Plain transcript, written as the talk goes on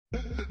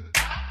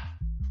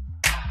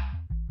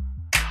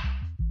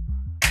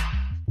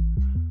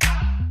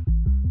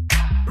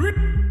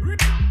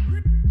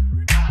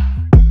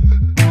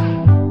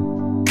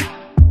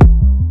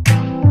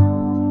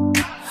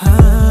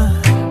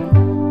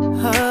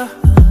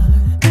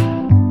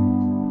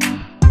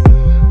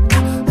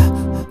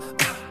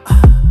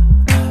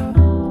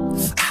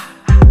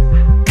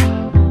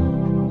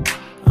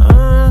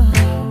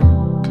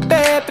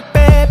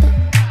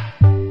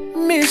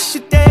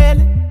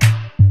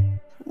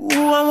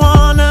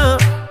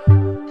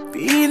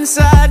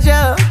Inside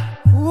ya,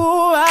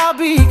 ooh, I'll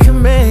be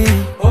coming.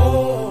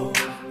 Oh,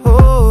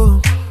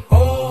 oh,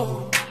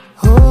 oh,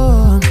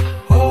 oh,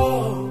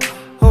 oh,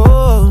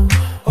 oh,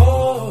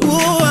 oh.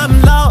 Ooh,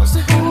 I'm lost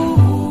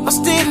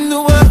in the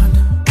world.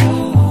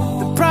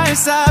 The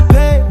price I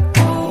pay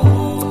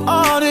for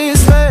all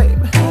this fame,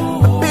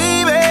 but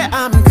baby,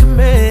 I'm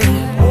coming.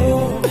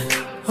 Oh,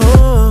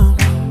 oh,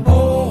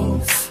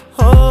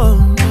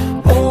 oh,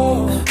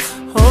 oh.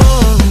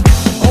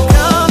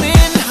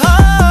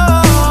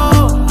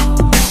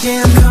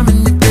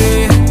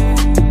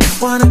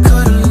 Wanna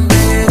cuddle in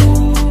bed?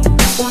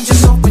 Won't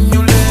just open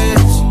your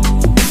legs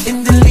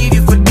and then leave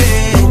you for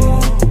dead?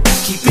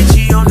 Keep it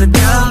G on the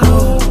down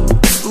low.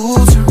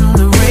 Ooh, turn on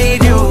the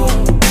radio.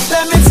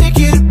 Let me take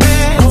you to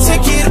bed,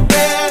 take you to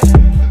bed.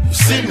 You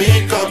see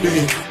me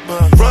coming,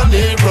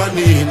 running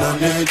on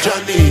the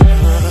journey.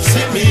 You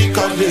see me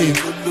coming,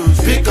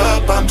 pick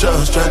up, I'm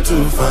just trying to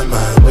find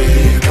my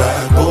way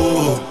back.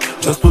 Oh,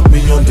 just put me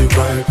on the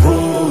right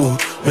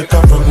road. Make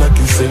up run like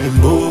you saying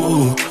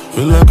move.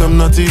 Feel like I'm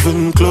not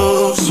even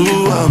close to,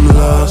 I'm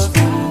lost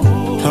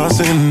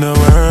in the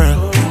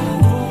world.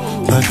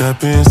 Like I've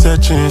been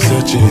searching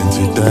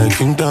till that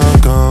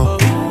kingdom come.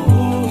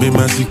 Be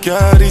my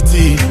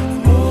security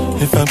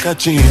if I'm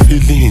catching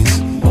feelings.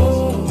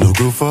 No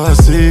go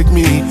forsake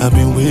me, I've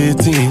been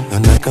waiting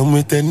and I can't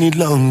wait any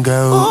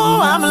longer.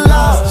 Oh, I'm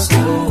lost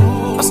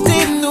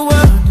in the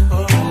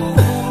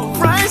world.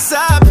 Price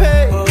I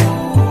pay,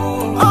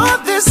 all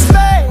this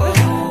fame,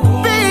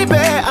 baby,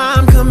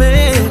 I'm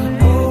coming.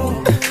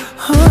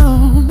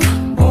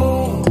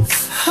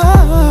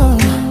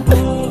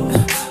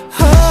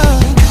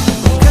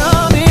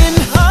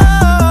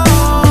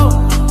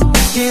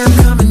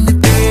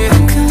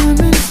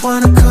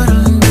 Wanna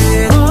cuddle in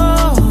bed?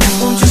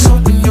 Won't just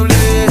open your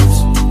legs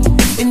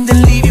and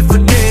then leave you for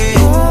dead?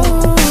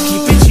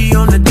 Keep it G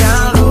on the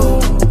down low.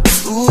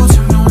 Ooh,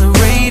 turn on the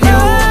radio.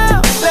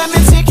 Let me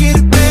take you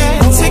to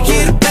bed, take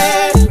you to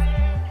bed,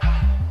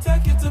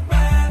 take you to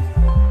bed.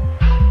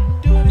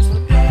 Do this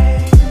for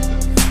days.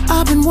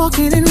 I've been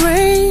walking in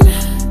rain,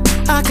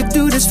 I could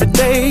do this for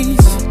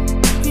days.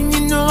 And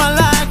you know I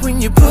like when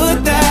you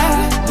put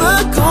that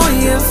look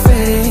on your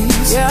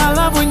face. Yeah, I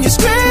love when you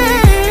scream.